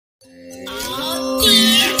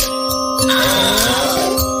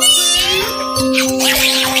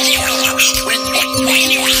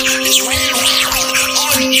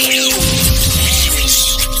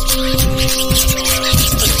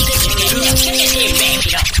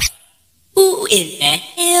in the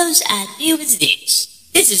hell's idea was this?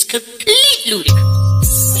 This is complete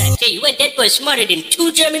ludicrous. But I tell you what, that boy's smarter than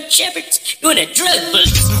 2 German shepherds doing a drug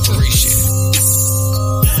bust. Operation.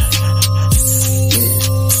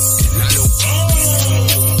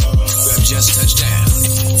 Web just touched down.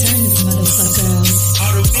 Turn this motherfucker on.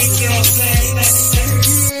 All the big girls saying that.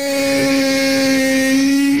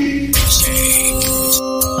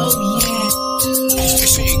 Oh yeah.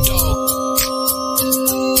 Big dog.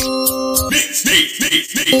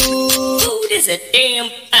 Ooh, this a damn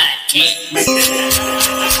podcast. Boy,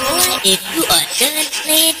 if you are done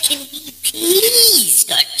playing, can we please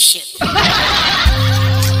start the show? Well,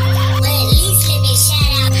 at least let me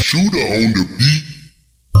shout out. Shooter on the beat.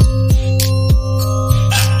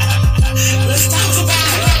 Let's talk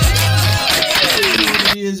about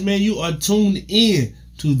It is, man. You are tuned in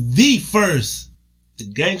to the first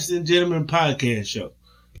Gangsta and Gentleman podcast show.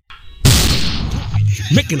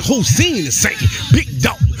 Making whole scene the same. Big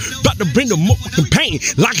dog, about to bring the motherfucking pain.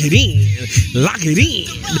 Lock it in, lock it in,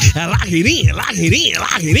 lock it in, lock it in,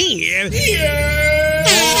 lock it in. Yeah.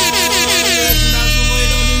 Not to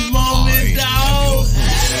wait on this moment, dog.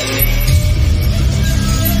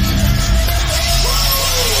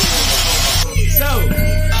 So,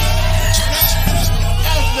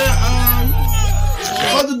 after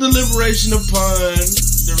further deliberation upon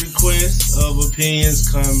the request of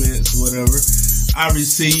opinions, comments, whatever I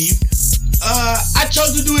received, I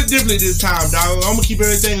chose to do it differently this time, dog. I'm gonna keep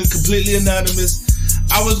everything completely anonymous.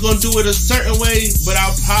 I was gonna do it a certain way, but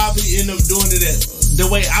I'll probably end up doing it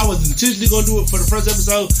the way I was intentionally gonna do it for the first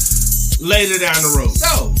episode later down the road.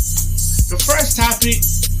 So, the first topic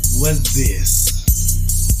was this.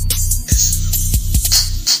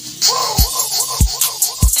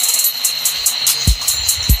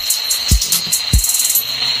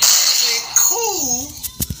 cool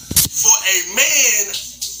for a man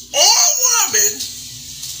or woman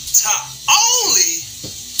to only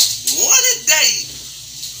want to date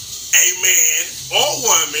a man or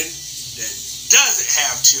woman that doesn't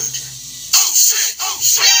have children. Oh shit, oh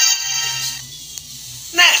shit.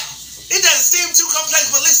 Now, it doesn't seem too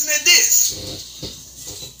complex, but listen to this.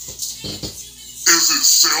 Is it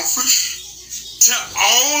selfish? To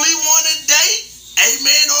only want to date a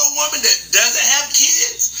man or a woman that doesn't have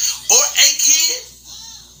kids or a kid,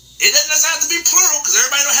 it doesn't have to be plural because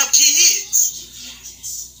everybody don't have kids.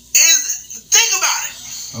 Think about it.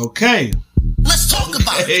 Okay. Let's talk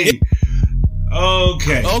about it. Hey.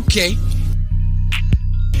 Okay. Okay.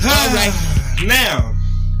 All right. Now,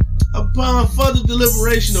 upon further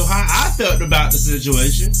deliberation of how I felt about the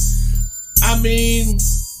situation, I mean,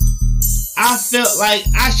 I felt like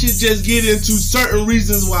I should just get into certain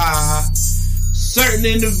reasons why certain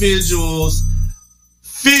individuals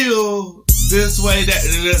feel this way that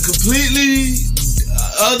completely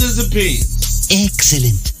others' opinions.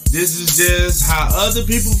 Excellent. This is just how other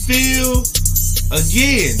people feel.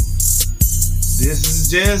 Again, this is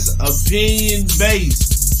just opinion based.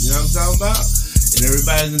 You know what I'm talking about? And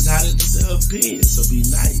everybody's entitled to their opinion, so be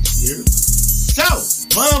nice. You hear me? So,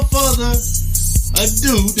 without further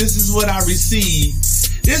ado, this is what I received.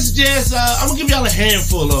 This is just, I'm gonna give y'all a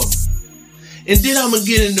handful of them. And then I'm gonna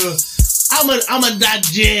get into, I'm gonna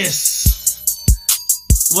digest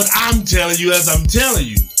what I'm telling you as I'm telling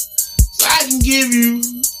you. So I can give you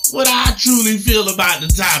what I truly feel about the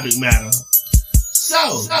topic matter.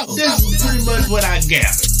 So this is pretty much what I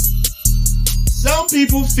gathered. Some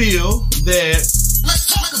people feel that Let's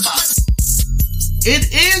talk about it.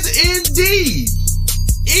 it is indeed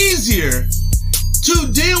easier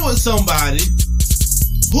to deal with somebody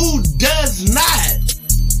who does not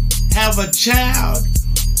have a child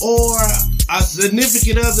or a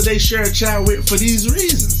significant other they share a child with for these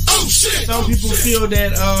reasons. Oh shit. Some people feel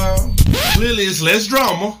that clearly it's less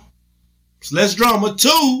drama. It's less drama.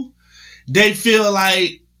 2, they feel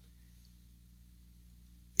like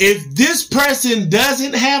if this person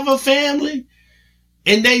doesn't have a family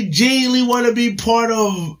and they genuinely want to be part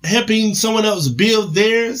of helping someone else build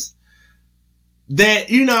theirs, that,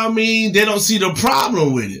 you know what I mean, they don't see the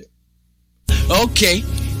problem with it. Okay.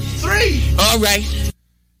 3. All right.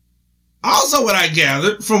 Also, what I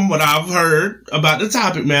gathered from what I've heard about the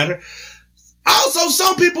topic matter, also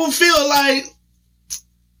some people feel like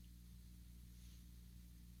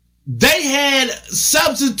they had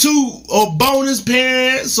substitute or bonus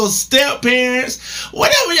parents or step parents,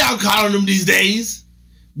 whatever y'all calling them these days,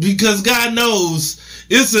 because God knows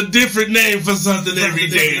it's a different name for something every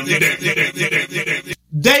day.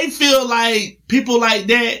 They feel like people like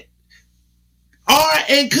that are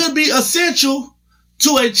and could be essential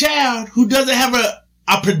to a child who doesn't have a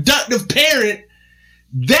productive parent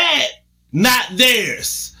that not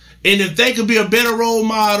theirs. And if they could be a better role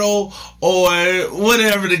model or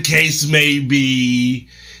whatever the case may be,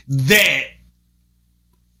 that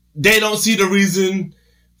they don't see the reason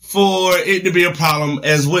for it to be a problem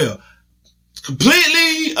as well.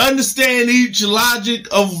 Completely understand each logic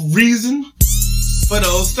of reason for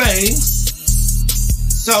those things.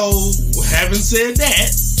 So, having said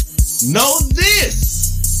that, know this.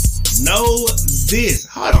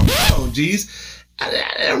 Hold on, geez. I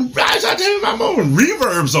tell you my mom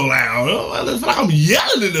reverb so loud. I feel like I'm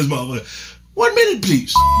yelling in this motherfucker. 1 minute,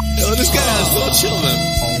 please. Yo, this guy is so chilling.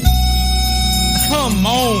 Come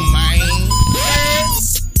on, man.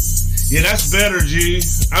 Yeah, that's better, G.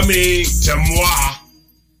 I mean, to moi.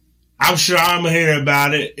 I'm sure I'm gonna hear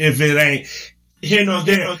about it if it ain't. Here no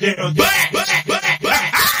there. But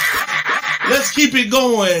let's keep it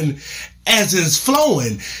going as it's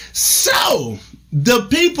flowing. So, the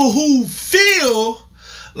people who feel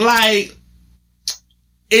like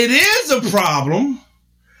it is a problem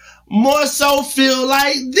more so feel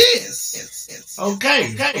like this.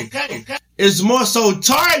 Okay. It's more so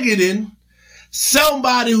targeting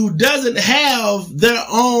somebody who doesn't have their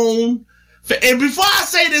own. And before I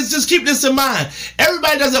say this, just keep this in mind.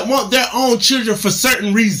 Everybody doesn't want their own children for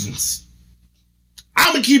certain reasons.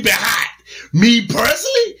 I'm going to keep it hot. Me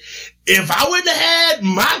personally, if I wouldn't have had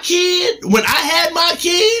my kid, when I had my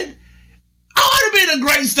kid, I would have been a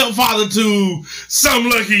great stepfather to some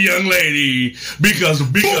lucky young lady because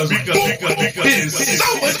it's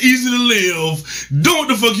so much easier to live doing what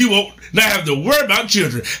the fuck you want, not have to worry about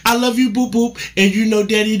children. I love you, boop boop, and you know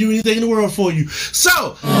daddy do anything in the world for you.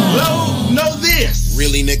 So, know this.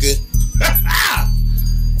 Really, nigga?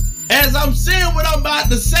 As I'm saying what I'm about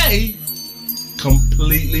to say,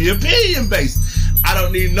 completely opinion based. I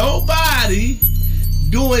don't need nobody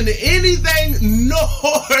doing anything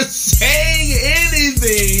nor saying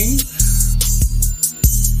anything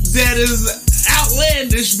that is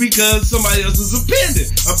outlandish because somebody else's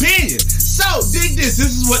opinion. So, dig this.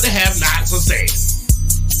 This is what the have-nots are saying.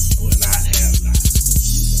 Well, not have-nots.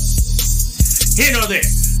 Here or there.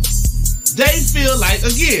 They feel like,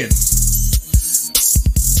 again,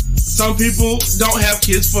 some people don't have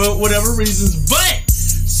kids for whatever reasons, but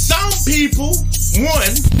some people,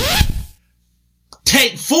 one,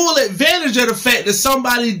 take full advantage of the fact that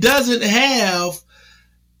somebody doesn't have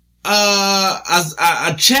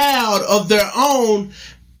a child of their own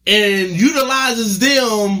and utilizes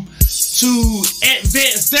them to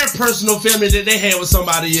advance their personal family that they had with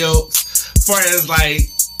somebody else, as far as like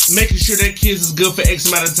making sure their kids is good for X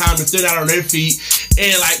amount of time if they're not on their feet.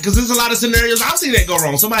 And like, because there's a lot of scenarios I've seen that go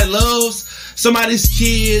wrong. Somebody loves somebody's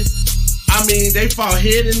kid. I mean, they fall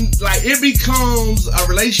head and like it becomes a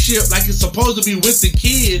relationship like it's supposed to be with the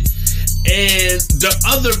kid, and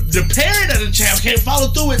the parent of the child can't follow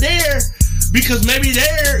through with there because maybe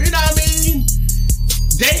they're, you know what I mean,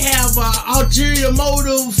 they have an ulterior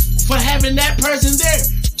motive for having that person there.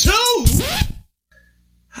 Two,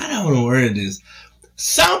 I don't want to word this.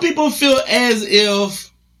 Some people feel as if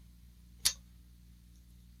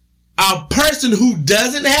a person who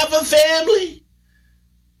doesn't have a family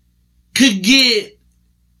could get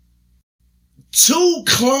too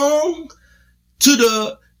clung to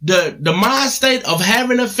the mind state of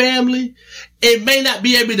having a family. It may not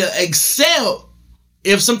be able to accept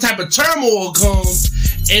if some type of turmoil comes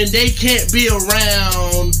and they can't be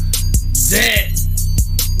around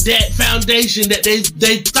that foundation that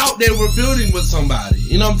they thought they were building with somebody.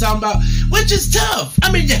 You know what I'm talking about? Which is tough.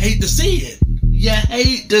 I mean, you hate to see it.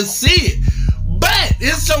 But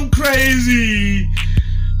it's some crazy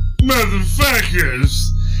motherfuckers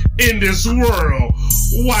in this world.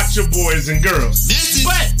 Watch your boys and girls.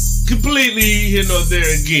 But completely here nor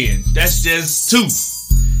there again. That's just two.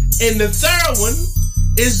 And the third one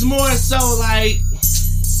is more so like,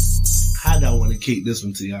 I don't want to kick this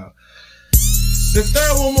one to y'all. The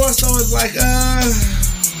third one more so is like, I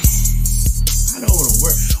don't want to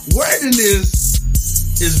wording this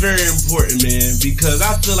is very important, man, because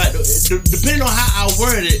I feel like depending on how I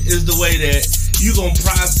word it is the way that you're going to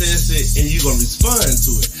process it and you're going to respond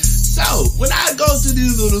to it. So, when I go through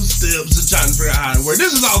these little steps of trying to figure out how to word,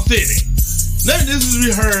 this is authentic. None of this is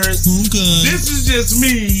rehearsed. Okay. This is just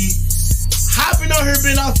me hopping on here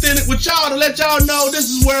being authentic with y'all to let y'all know this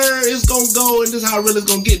is where it's going to go and this is how real it's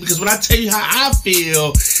going to get. Because when I tell you how I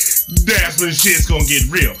feel, that's when shit's going to get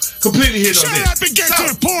real. Completely hit on this. Shut up and get to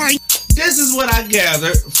the point. This is what I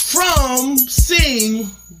gathered from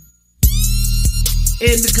seeing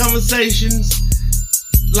in the conversations,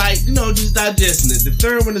 like, you know, just digesting it. The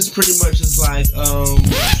third one is pretty much just like,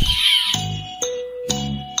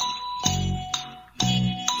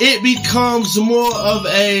 it becomes more of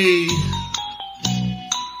a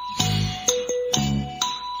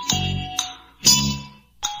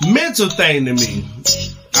mental thing to me,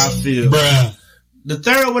 I feel. Bruh. The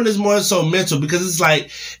third one is more so mental because it's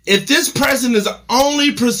like, if this person is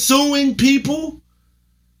only pursuing people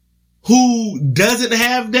who doesn't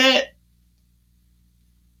have that,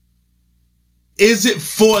 is it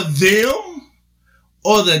for them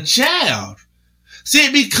or the child? See,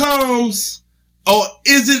 it becomes, or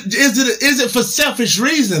is it for selfish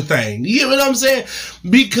reason thing? You get what I'm saying?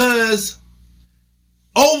 Because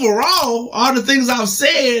overall, all the things I've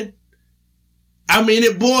said, I mean,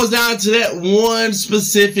 it boils down to that one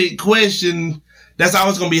specific question that's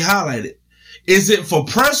always going to be highlighted. Is it for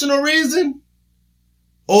personal reason?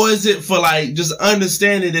 Or is it for like just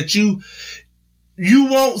understanding that you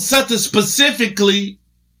want something specifically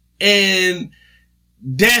and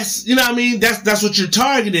that's, you know what I mean? That's what you're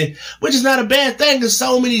targeting, which is not a bad thing. There's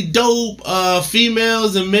so many dope,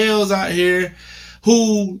 females and males out here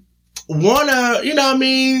who wanna, you know what I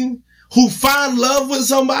mean? Who find love with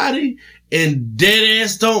somebody and dead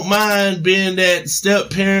ass don't mind being that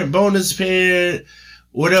step parent, bonus parent,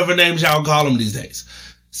 whatever names y'all call them these days.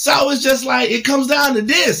 So it's just like, it comes down to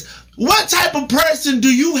this. What type of person do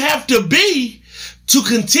you have to be to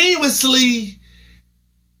continuously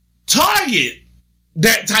target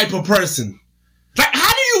that type of person? Like,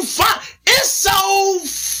 how do you find, it's so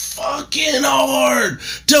fucking hard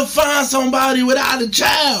to find somebody without a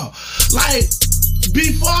child. Like,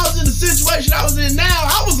 before I was in the situation I was in now,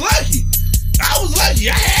 I was lucky.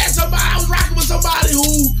 I had somebody, I was rocking with somebody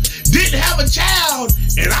who didn't have a child,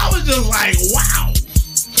 and I was just like, wow.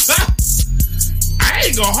 I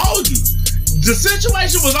ain't gonna hold you. The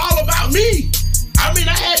situation was all about me. I mean,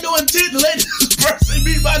 I had no intent to let this person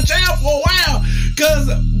be my child for a while. Cause,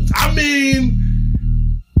 I mean,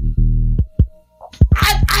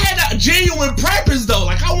 I had a genuine purpose though.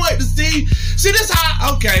 Like, I wanted to see this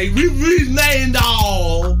how, okay, we named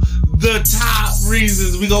all the top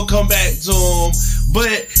reasons. We gonna come back to them.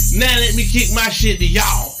 But now let me kick my shit to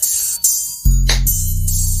y'all.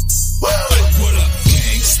 What up,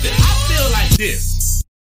 gangsta? I feel like this.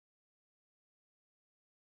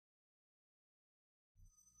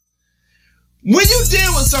 When you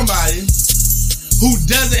deal with somebody who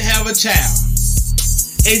doesn't have a child,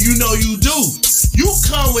 and you know you do, you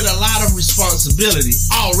come with a lot of responsibility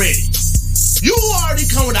already. You already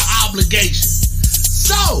come with an obligation.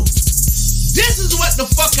 So, this is what the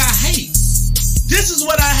fuck I hate. This is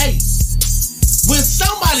what I hate. When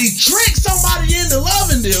somebody tricks somebody into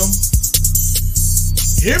loving them,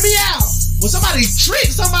 hear me out. When somebody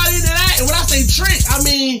tricks somebody into that, and when I say trick, I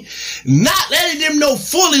mean not letting them know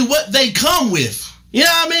fully what they come with. You know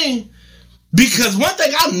what I mean? Because one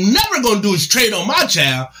thing I'm never going to do is trade on my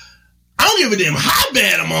child. I don't give a damn how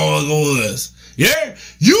bad a motherfucker was. Yeah?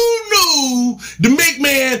 You knew the big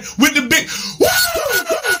man with the big... Woo!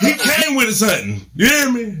 He came with something. You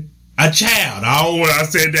hear me? A child. I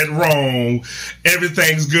said that wrong.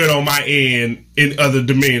 Everything's good on my end in other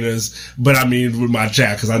demeanors, but I mean with my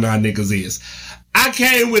child, because I know how niggas is. I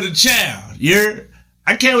came with a child.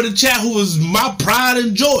 I came with a child who was my pride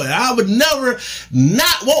and joy. I would never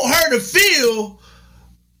not want her to feel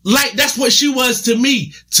like that's what she was to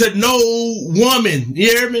me, to no woman. You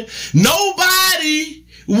hear me? Nobody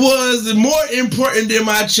was more important than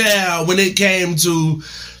my child when it came to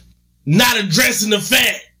not addressing the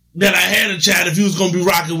fact that I had a child if he was gonna be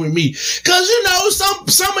rocking with me. Cause you know,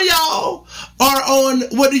 some of y'all are on,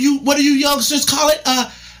 what do you youngsters call it?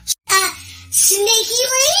 Sneaky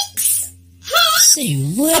links? Huh? Say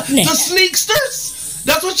what now? The sneaksters?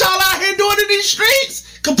 That's what y'all out here doing in these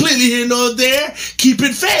streets? Completely here nor there. Keep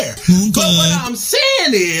it fair. Okay. But what I'm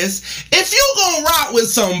saying is, if you gonna rock with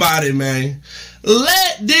somebody, man,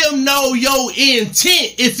 let them know your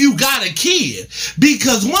intent if you got a kid.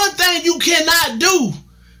 Because one thing you cannot do,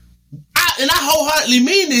 and I wholeheartedly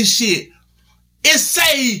mean this shit, is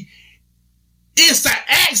say it's an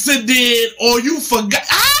accident or you forgot.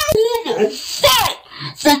 Who the fuck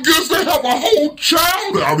forgets they have a whole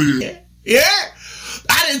child out here? Yeah.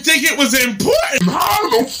 I didn't think it was important. How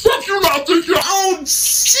the fuck you not think your own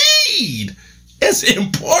seed? It's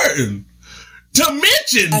important to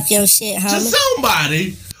mention your shit, to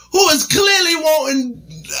somebody who is clearly wanting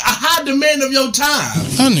a high demand of your time.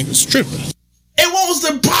 That nigga's tripping. It wants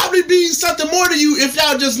to probably be something more to you if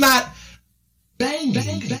y'all just not bang. So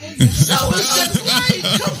it's just like,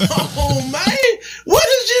 come on, man. What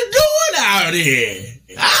is you doing out here?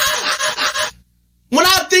 When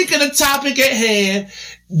I think of the topic at hand,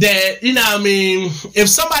 that, you know what I mean, if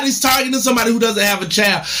somebody's targeting somebody who doesn't have a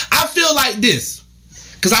child, I feel like this.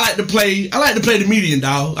 Cause I like to play the median,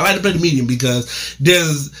 dog. I like to play the median because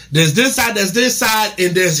there's this side,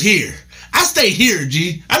 and there's here. I stay here,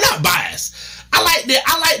 G. I'm not biased. I like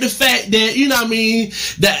the fact that, you know what I mean,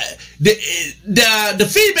 that the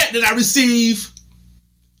feedback that I received,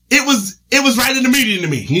 it was right in the median to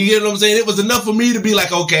me. You get what I'm saying? It was enough for me to be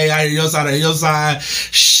like, okay, I hear your side.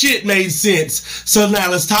 Shit made sense. So now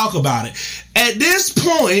let's talk about it. At this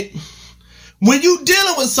point, when you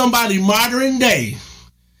dealing with somebody modern day,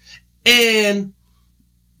 and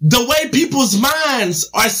the way people's minds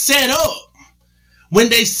are set up, when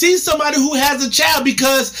they see somebody who has a child,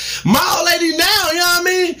 because my old lady now, you know what I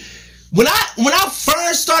mean? When I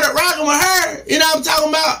first started rocking with her, you know what I'm talking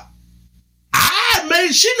about?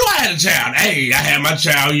 She knew I had a child. Hey, I had my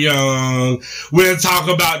child young. We'll talk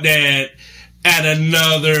about that at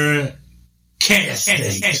another cast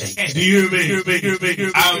date. Do you hear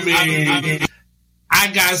me? I mean,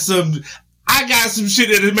 I got some shit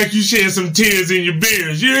that'll make you shed some tears in your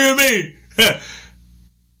beers. You hear me?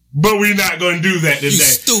 But we're not going to do that today. You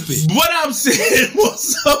stupid. What I'm saying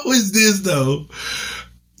is this, though.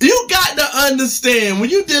 You got to understand, when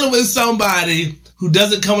you're dealing with somebody who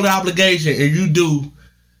doesn't come with an obligation, and you do,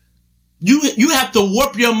 you have to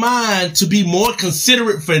warp your mind to be more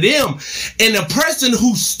considerate for them. And the person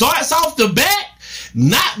who starts off the bat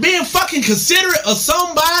not being fucking considerate of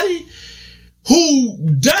somebody who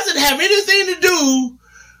doesn't have anything to do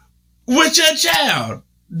with your child,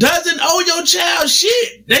 doesn't owe your child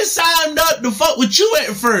shit. They signed up to fuck with you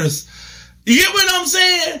at first. You get what I'm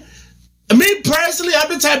saying? Me personally, I'm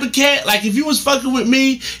the type of cat, like if you was fucking with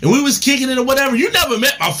me and we was kicking it or whatever, you never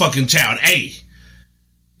met my fucking child.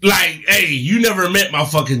 You never met my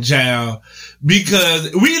fucking child,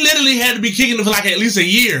 because we literally had to be kicking it for like at least a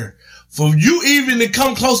year for you even to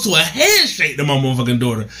come close to a handshake to my motherfucking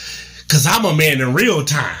daughter. Cause I'm a man in real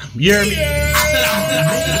time. You hear me? I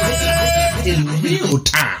said in real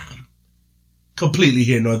time. Completely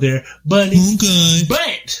here nor there, bunny. Okay.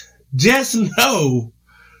 But just know,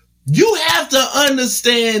 you have to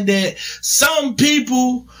understand that some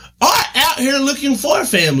people are out here looking for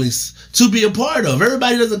families to be a part of.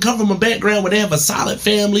 Everybody doesn't come from a background where they have a solid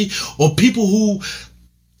family, or people who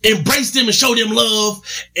embrace them and show them love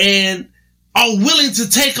and are willing to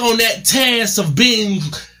take on that task of being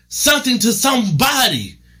something to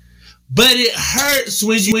somebody. But it hurts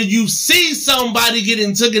when you see somebody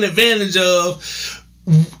getting taken advantage of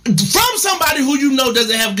from somebody who you know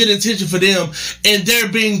doesn't have good intention for them, and they're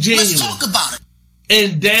being genuine. Let's talk about it.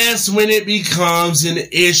 And that's when it becomes an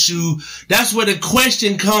issue. That's where the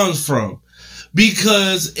question comes from.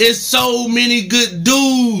 Because it's so many good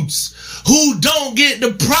dudes who don't get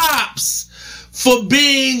the props for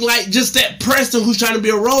being like just that person who's trying to be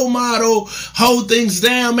a role model, hold things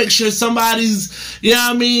down, make sure somebody's, you know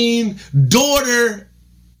what I mean, daughter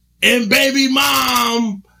and baby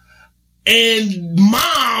mom and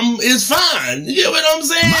mom is fine. You get what I'm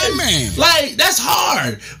saying? My man. Like, that's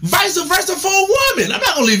hard. Vice versa for a woman. I'm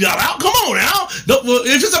not gonna leave y'all out. Come on now.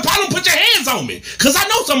 If it's a problem, put your hands on me. Cause I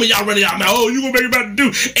know some of y'all ready out now. Oh, you gonna make about to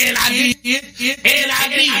do. And I did. And I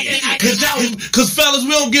did. Cause fellas,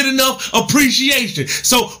 we don't get enough appreciation.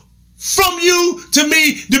 So, from you to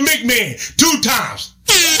me, the McMahon, 2 times.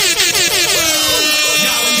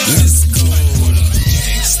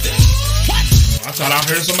 I thought I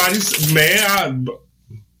heard somebody say, man,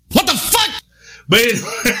 What the fuck? but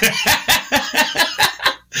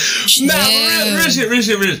real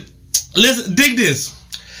shit. Listen, dig this.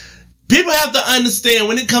 People have to understand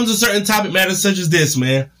when it comes to certain topic matters such as this,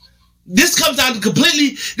 man. This comes down to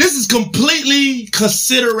this is completely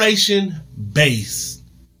consideration based.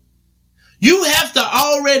 You have to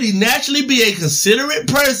already naturally be a considerate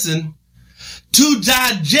person to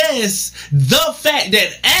digest the fact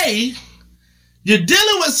that A, you're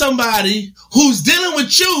dealing with somebody who's dealing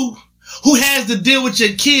with you, who has to deal with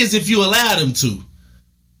your kids if you allow them to.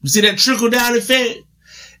 You see that trickle down effect?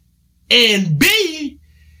 And B,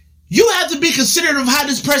 you have to be considerate of how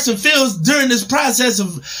this person feels during this process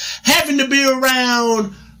of having to be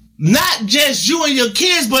around not just you and your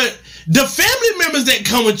kids, but the family members that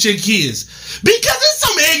come with your kids. Because there's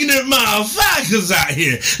some ignorant motherfuckers out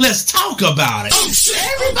here. Let's talk about it.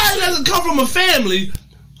 Everybody doesn't come from a family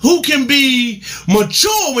who can be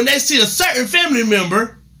mature when they see a certain family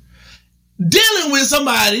member dealing with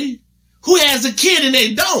somebody who has a kid and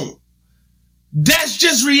they don't. That's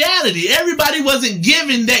just reality. Everybody wasn't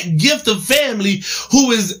given that gift of family who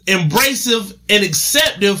is embracive and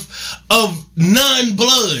acceptive of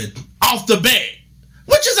non-blood off the bat,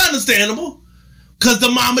 which is understandable. Because the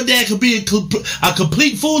mom and dad could be a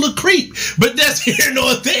complete fool of creep. But that's here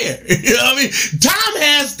nor there. You know what I mean? Time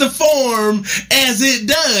has to form as it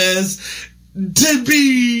does to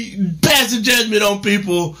be passing judgment on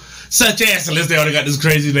people such as, unless they already got this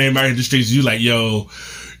crazy name out in the streets. You like, yo,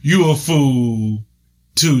 you a fool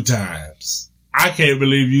 2 times. I can't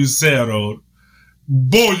believe you settled.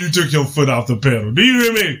 Boy, you took your foot off the pedal. Do you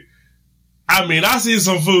hear me? I mean, I see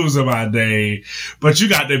some fools in my day, but you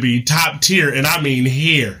got to be top tier, and I mean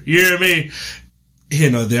here. You hear me?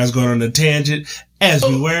 There's going on a tangent, as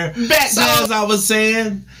we were. Back to as I was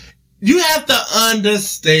saying, you have to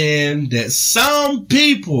understand that some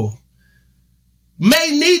people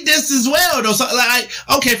may need this as well, though. So, like,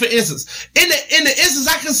 okay, for instance, in the instance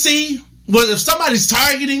I can see, well, if somebody's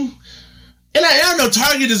targeting, and I know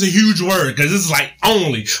target is a huge word, because it's like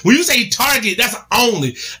only. When you say target, that's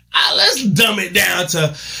only. Let's dumb it down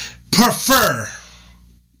to prefer.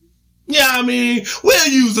 Yeah, I mean, we'll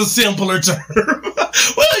use a simpler term.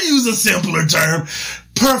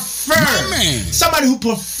 Prefer. Somebody who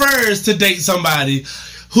prefers to date somebody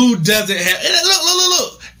who doesn't have... And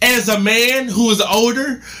look. As a man who is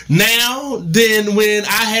older now than when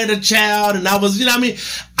I had a child and I was, you know what I mean?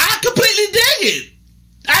 I completely dig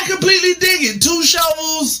it. 2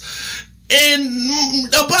 shovels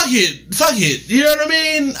and a bucket. Fuck it. You know what I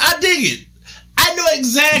mean? I dig it. I know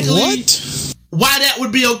exactly why that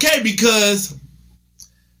would be okay, because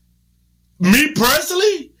me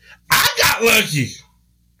personally, I got lucky.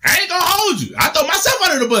 I ain't gonna hold you. I throw myself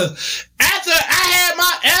under the bus. After I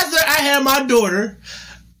had my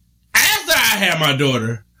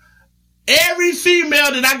daughter, every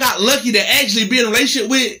female that I got lucky to actually be in a relationship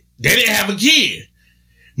with, they didn't have a kid.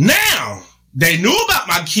 Now, they knew about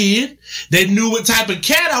my kid. They knew what type of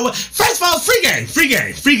cat I was. First of all, free game.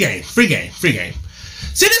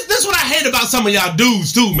 See, this is what I hate about some of y'all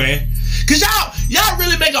dudes too, man. Cause y'all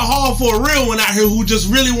really make it hard for a real one out here who just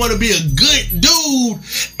really want to be a good dude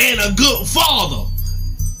and a good father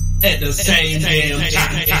at the same damn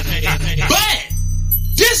time. But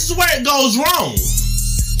this is where it goes wrong.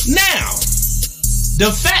 Now,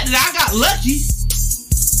 the fact that I got lucky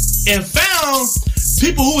and found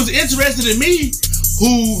people who was interested in me,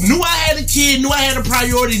 who knew I had a kid, knew I had a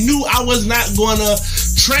priority, knew I was not going to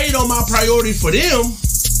trade on my priority for them,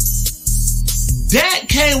 that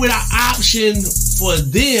came with an option for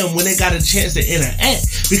them when they got a chance to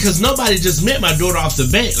interact, because nobody just met my daughter off the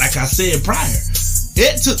bat, like I said prior.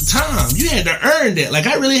 It took time. You had to earn that. Like,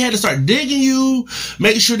 I really had to start digging you,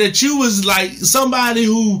 make sure that you was like somebody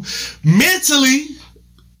who mentally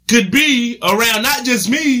could be around not just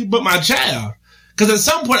me, but my child. Because at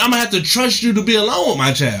some point, I'm going to have to trust you to be alone with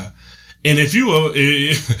my child. And if you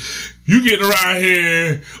get around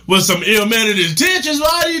here with some ill-mannered intentions,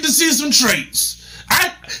 well, I need to see some traits.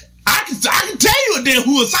 I can tell you a damn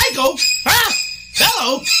who a psycho.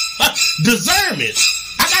 Hello. Discernment.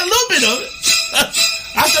 I got a little bit of it. I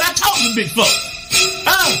said I talk to big folk.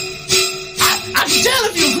 I can tell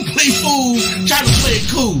if you're a complete fool trying to play it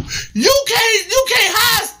cool. You can't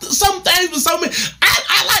hide some things with some.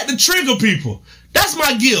 I like to trigger people. That's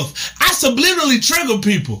my gift. I subliminally trigger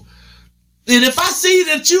people. And if I see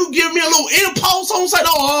that you give me a little impulse on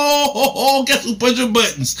something, guess who's pushing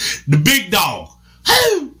buttons? The big dog.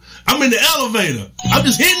 I'm in the elevator. I'm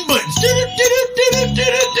just hitting buttons.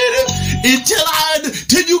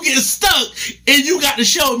 Until you get stuck and you got to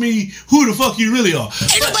show me who the fuck you really are.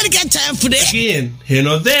 Ain't nobody got time for that. Again, here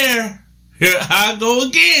nor there. Here I go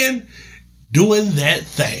again. Doing that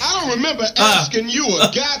thing. I don't remember asking you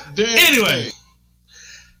a goddamn Anyway, thing.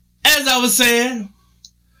 As I was saying,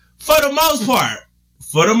 for the most part,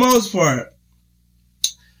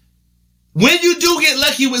 when you do get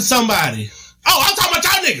lucky with somebody, I'm talking about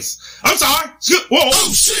y'all niggas. I'm sorry. Whoa.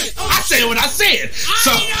 Oh, shit. I said what I said.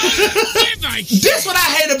 So, this what I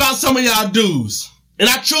hate about some of y'all dudes. And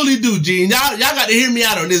I truly do, Gene. Y'all got to hear me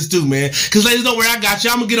out on this too, man. Because ladies, don't worry, I got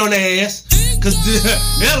you. I'm going to get on their ass. Because,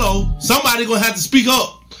 hello, somebody going to have to speak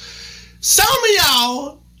up. Some of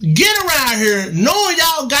y'all get around here knowing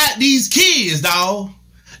y'all got these kids, dawg.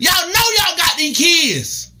 Y'all know y'all got these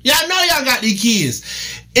kids.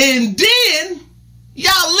 And then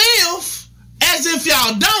y'all live as if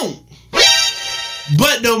y'all don't.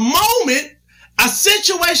 But the moment a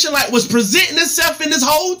situation like was presenting itself in this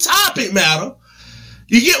whole topic matter,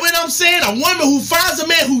 you get what I'm saying? A woman who finds a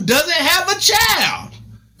man who doesn't have a child.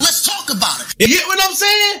 Let's talk about it. You get what I'm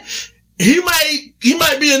saying? He might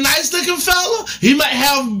be a nice looking fella. He might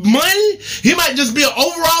have money. He might just be an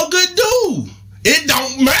overall good dude. It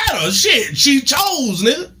don't matter. Shit, she chose,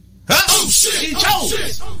 nigga. Huh? Oh shit. She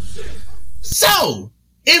chose. So,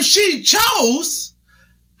 if she chose,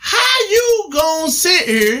 how you gonna sit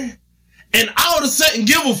here and all of a sudden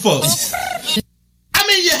give a fuck? I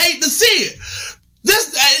mean, you hate to see it.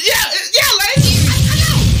 This, lady. Yeah,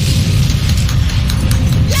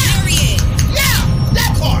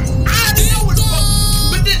 that part. I already know what the fuck.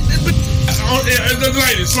 But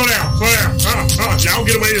ladies, slow down. Y'all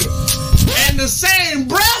get away here. And the same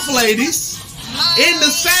breath, ladies, in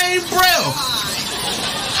the same breath,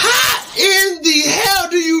 how in the hell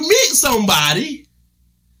do you meet somebody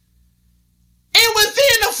and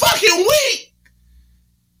within a fucking week,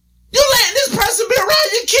 you let this person be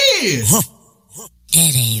around your kids?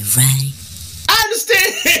 That ain't right. I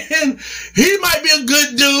understand he might be a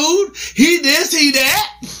good dude. He this, he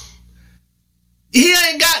that. He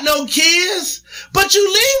ain't got no kids. But you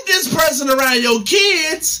leave this person around your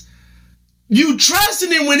kids. You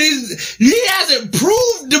trusting him when he hasn't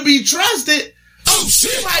proved to be trusted. Oh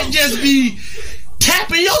shit! He might just be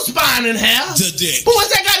tapping your spine in half. The dick. But what's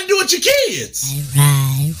that got to do with your kids?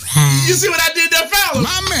 Right. You see what I did there, fellas?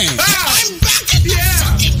 My man. I'm back in the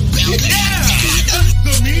fucking building.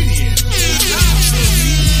 The median.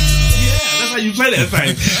 Yeah, that's how you play that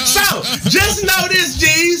thing. So, just know this,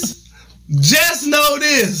 G's. Just know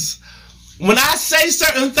this. When I say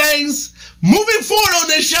certain things, moving forward on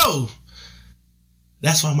this show,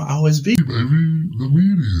 that's why I'm always be. Baby, the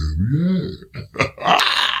median, yeah.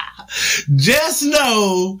 Just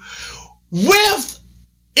know, with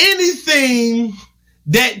anything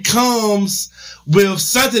that comes with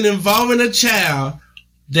something involving a child,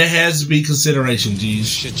 there has to be consideration, G's.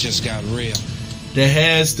 Shit just got real. There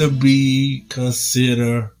has to be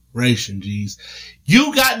consideration, G's.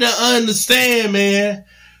 You got to understand, man,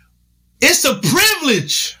 it's a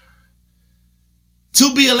privilege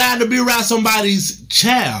to be allowed to be around somebody's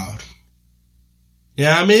child. You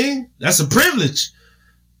know what I mean? That's a privilege.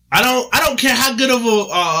 I don't care how good of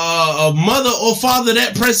a mother or father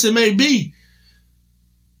that person may be,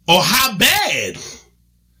 or how bad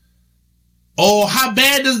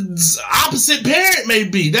the opposite parent may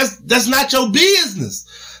be. That's not your business.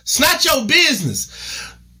 It's not your business.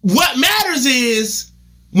 What matters is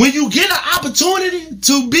when you get an opportunity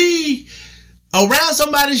to be around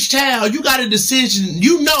somebody's child, you got a decision.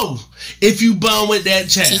 You know if you bond with that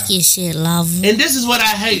child. Take your shit, love. And this is what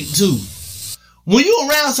I hate too. When you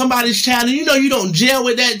around somebody's child and you know you don't gel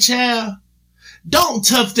with that child, don't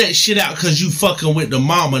tough that shit out because you fucking with the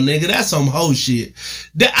mama, nigga. That's some hoe shit.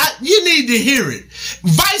 You need to hear it.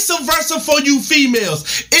 Vice versa for you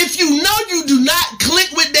females. If you know you do not click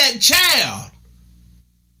with that child,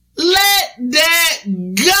 let that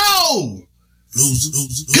go.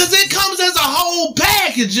 Because it comes as a whole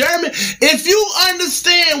package, Jeremy. If you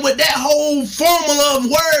understand what that whole formula of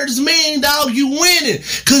words mean, dog, you winning.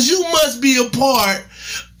 Because you must be a part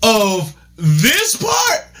of this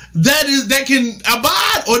part that can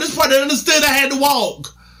abide, or this part that understood I had to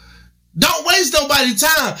walk. Don't waste nobody's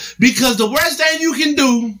time, because the worst thing you can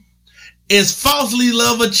do is falsely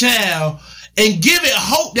love a child and give it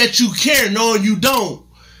hope that you care knowing you don't.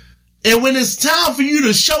 And when it's time for you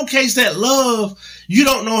to showcase that love, you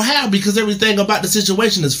don't know how, because everything about the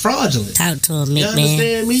situation is fraudulent. Talk to him, You man.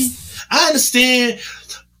 understand me? I understand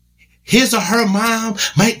his or her mom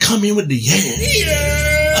might come in with the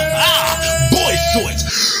boy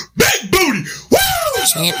shorts, big booty, woo!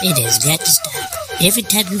 Champ, it has got to stop. Every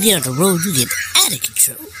time you get on the road, you get out of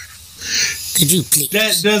control. Could you please?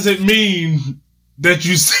 That doesn't mean that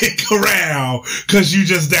you stick around because you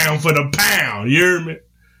just down for the pound. You hear me?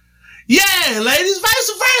 Yeah, ladies,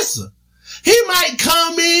 vice versa. He might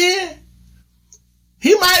come in.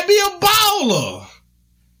 He might be a baller.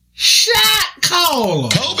 Shot caller.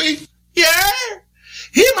 Kobe. Yeah.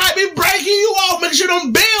 He might be breaking you off, making sure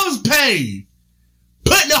them bills paid.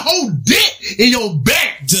 Putting the whole dick in your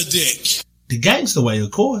back. The dick. The gangster way,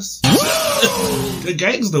 of course. The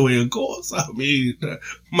gangster way, of course. I mean,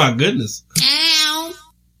 my goodness. Ow.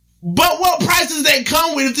 But what prices that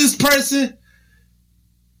come with if this person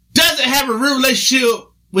doesn't have a real relationship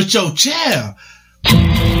with your child? Y'all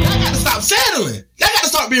gotta stop settling. Y'all gotta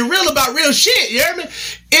start being real about real shit, you hear me?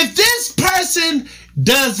 If this person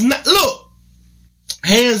does not, look,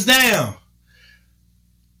 hands down,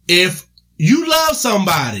 if you love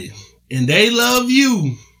somebody and they love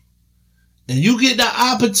you, and you get the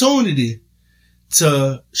opportunity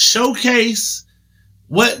to showcase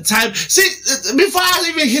what type, see, before I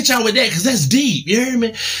even hit y'all with that, because that's deep, you hear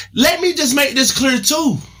me? Let me just make this clear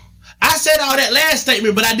too. I said all that last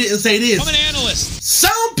statement, but I didn't say this. I'm an analyst.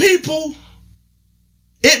 Some people,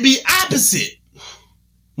 it be opposite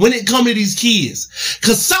when it come to these kids.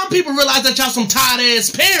 Because some people realize that y'all some tired ass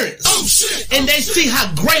parents. Oh shit. And they see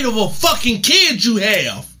how great of a fucking kid you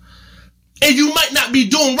have. And you might not be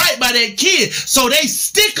doing right by that kid. So they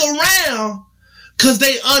stick around because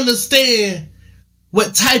they understand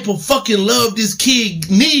what type of fucking love this kid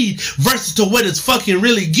need versus to what it's fucking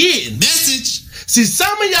really getting. Message. See,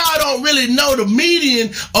 some of y'all don't really know the median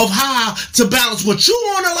of how to balance what you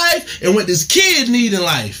want in life and what this kid need in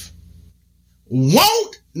life.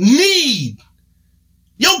 Want, need.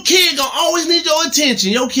 Your kid gonna always need your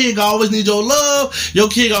attention. Your kid gonna always need your love. Your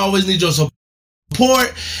kid gonna always need your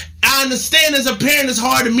support. I understand as a parent it's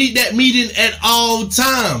hard to meet that median at all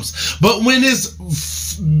times. But when it's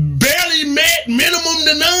barely met, minimum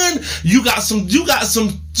to none, you got some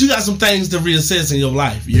things to reassess in your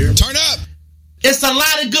life. You hear me? Turn up. It's a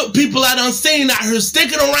lot of good people I done seen out here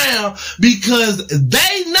sticking around because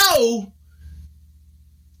they know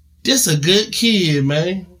this a good kid,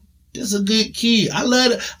 man. This a good kid. I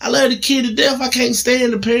love the kid to death. I can't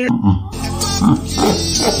stand the parent.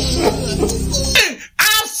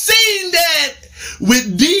 I've seen that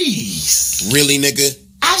with these. Really, nigga?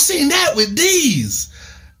 I've seen that with these.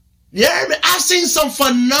 Yeah, I've seen some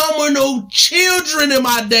phenomenal children in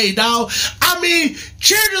my day, dog. I mean,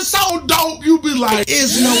 children so dope, you be like,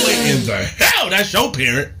 there's no way in the hell that's your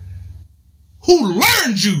parent. Who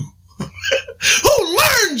learned you? Who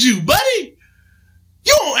learned you, buddy?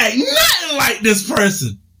 You don't act nothing like this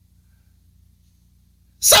person.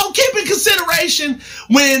 So keep in consideration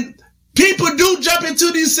when people do jump into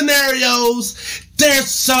these scenarios, there's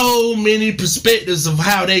so many perspectives of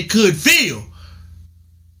how they could feel.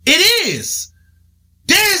 It is.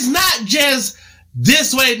 There's not just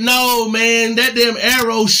this way. No, man, that damn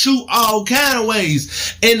arrow shoot all kind of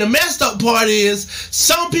ways. And the messed up part is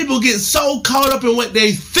some people get so caught up in what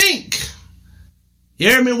they think. You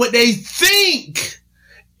hear me? What they think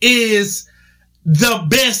is the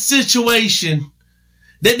best situation,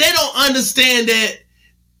 that they don't understand that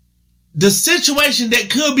the situation that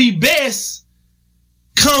could be best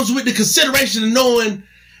comes with the consideration of knowing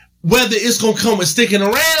whether it's going to come with sticking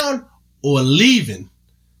around or leaving.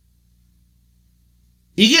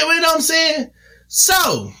 You get what I'm saying?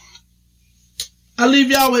 So, I'll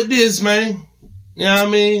leave y'all with this, man. You know what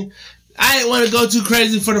I mean? I ain't want to go too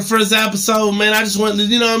crazy for the first episode, man. I just wanted to,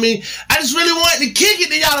 you know what I mean? I just really wanted to kick it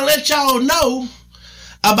to y'all and let y'all know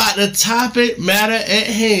about the topic matter at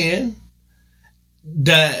hand,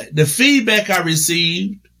 the feedback I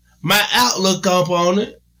received, my outlook up on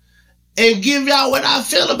it, and give y'all what I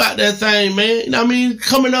feel about that thing, man. You know what I mean?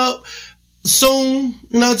 Coming up soon,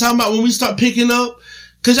 you know what I'm talking about, when we start picking up.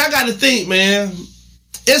 Because y'all got to think, man,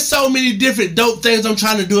 it's so many different dope things I'm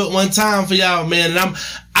trying to do at one time for y'all, man. And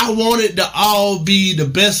I want it to all be the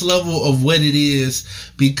best level of what it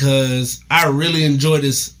is because I really enjoy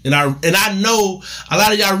this. And I know a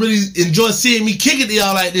lot of y'all really enjoy seeing me kick it to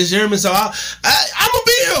y'all like this, you hear me? So I'm going to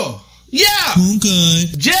be here. Yeah. Okay.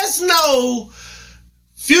 Just know,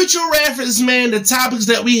 future reference, man, the topics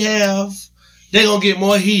that we have, they're going to get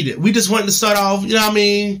more heated. We just wanted to start off, you know what I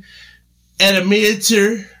mean, at a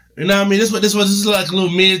mid-tier. You know what I mean? This is like a little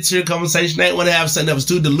mid-tier conversation. I didn't want to have something that was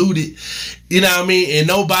too diluted. You know what I mean? And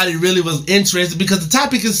nobody really was interested because the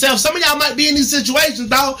topic itself, some of y'all might be in these situations,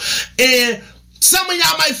 dog. And some of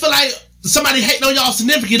y'all might feel like somebody hating on y'all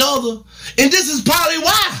significant other. And this is probably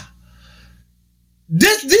why.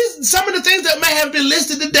 Some of the things that may have been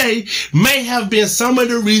listed today may have been some of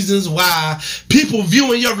the reasons why people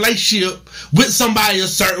viewing your relationship with somebody a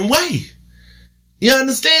certain way. You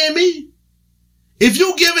understand me? If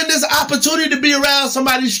you're given this opportunity to be around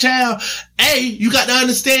somebody's child, you got to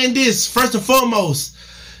understand this first and foremost.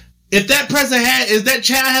 If that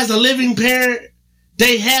child has a living parent,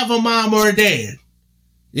 they have a mom or a dad.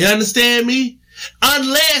 You understand me?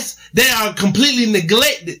 Unless they are completely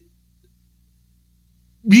neglected.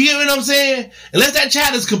 You get what I'm saying? Unless that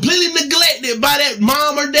child is completely neglected by that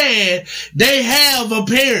mom or dad, they have a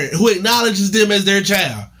parent who acknowledges them as their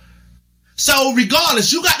child. So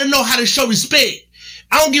regardless, you got to know how to show respect.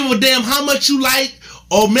 I don't give a damn how much you like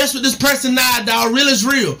or mess with this person now, dog. Real is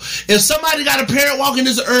real. If somebody got a parent walking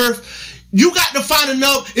this earth, you got to find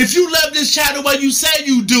enough. If you love this child the way you say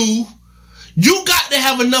you do, you got to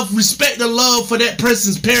have enough respect and love for that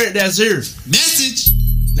person's parent that's here. Message.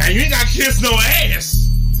 Now you ain't got to kiss no ass.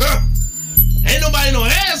 Huh. Ain't nobody no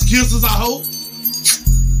ass kisses, I hope.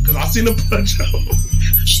 Cause I seen a bunch of them.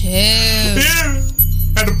 Chill. Yeah.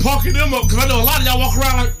 Had to pocket them up, cause I know a lot of y'all walk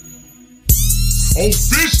around like, oh,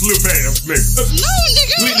 fish lip ass nigga. No,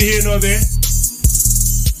 nigga. Neither here nor there.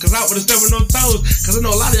 Cause I would've stepped on toes. Cause I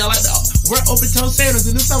know a lot of y'all like to wear open toe sandals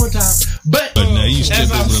in the summertime. But now you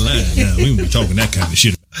stepped over the line. Now we were talking that kind of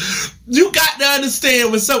shit. You got to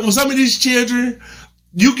understand when some of these children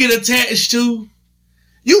you get attached to,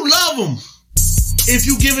 you love them if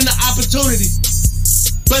you given the opportunity.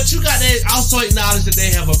 But you got to also acknowledge that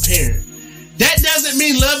they have a parent. That doesn't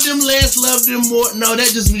mean love them less, love them more. No,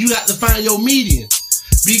 that just means you got to find your median.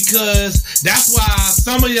 because that's why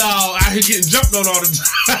some of y'all out here getting jumped on all the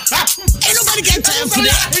time. Ain't nobody got time for Some of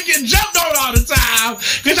y'all that. out here getting jumped on all the time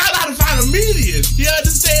because y'all got to find a median. You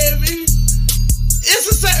understand me? It's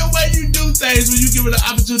a certain way you do things when you give it an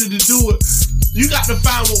opportunity to do it. You got to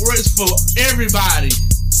find what works for everybody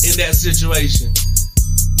in that situation.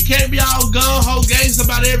 You can't be all gung-ho gangsta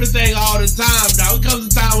about everything all the time, dog. It comes a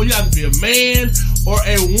time when you have to be a man or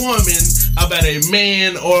a woman about a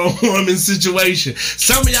man or a woman situation.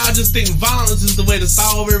 Some of y'all just think violence is the way to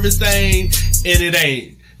solve everything, and it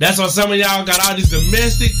ain't. That's why some of y'all got all these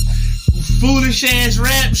domestic, foolish-ass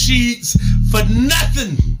rap sheets for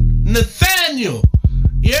nothing. Nathaniel,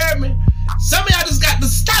 you hear me? Some of y'all just got to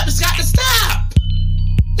stop. It's got to stop.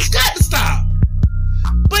 It's got to stop.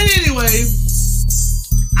 But anyway,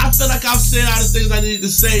 I feel like I've said all the things I needed to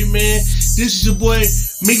say, man. This is your boy,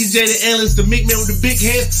 Mickey J. the Analyst, the Mick Man with the big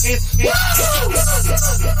head.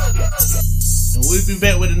 And we'll be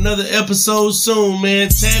back with another episode soon, man.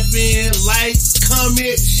 Tap in, like,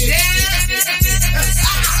 comment, share.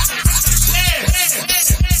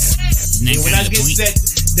 And when I get to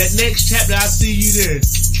that next chapter, I'll see you there.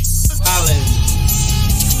 Holla at me.